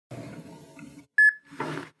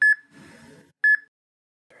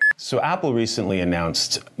So Apple recently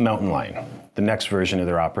announced Mountain Lion, the next version of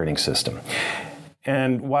their operating system.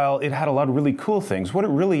 And while it had a lot of really cool things, what it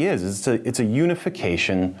really is it's a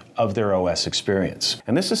unification of their OS experience.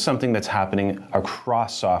 And this is something that's happening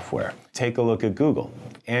across software. Take a look at Google.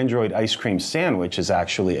 Android Ice Cream Sandwich is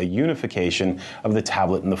actually a unification of the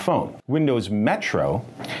tablet and the phone. Windows Metro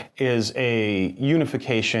is a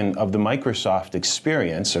unification of the Microsoft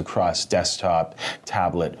experience across desktop,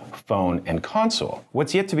 tablet, phone, and console.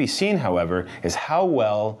 What's yet to be seen, however, is how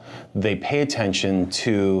well they pay attention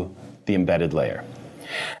to the embedded layer.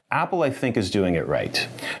 Apple, I think, is doing it right.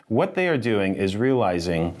 What they are doing is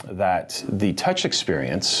realizing that the touch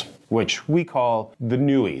experience, which we call the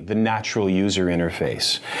NUI, the natural user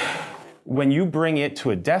interface, when you bring it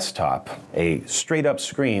to a desktop, a straight-up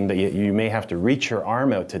screen that you may have to reach your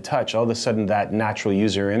arm out to touch, all of a sudden that natural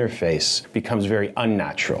user interface becomes very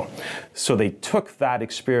unnatural. So they took that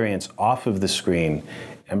experience off of the screen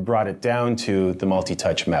and brought it down to the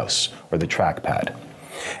multi-touch mouse or the trackpad.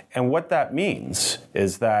 And what that means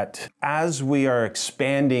is that as we are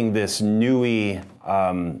expanding this NUI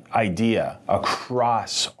idea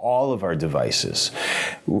across all of our devices,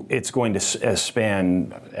 it's going to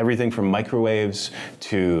span everything from microwaves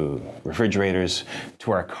to refrigerators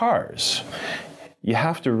to our cars. You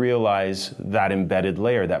have to realize that embedded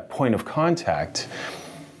layer, that point of contact,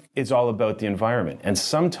 is all about the environment. And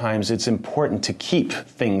sometimes it's important to keep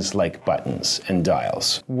things like buttons and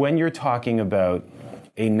dials. When you're talking about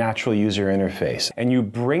a natural user interface, and you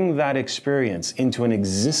bring that experience into an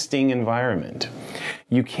existing environment,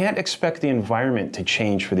 you can't expect the environment to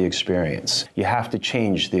change for the experience. You have to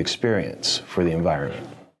change the experience for the environment.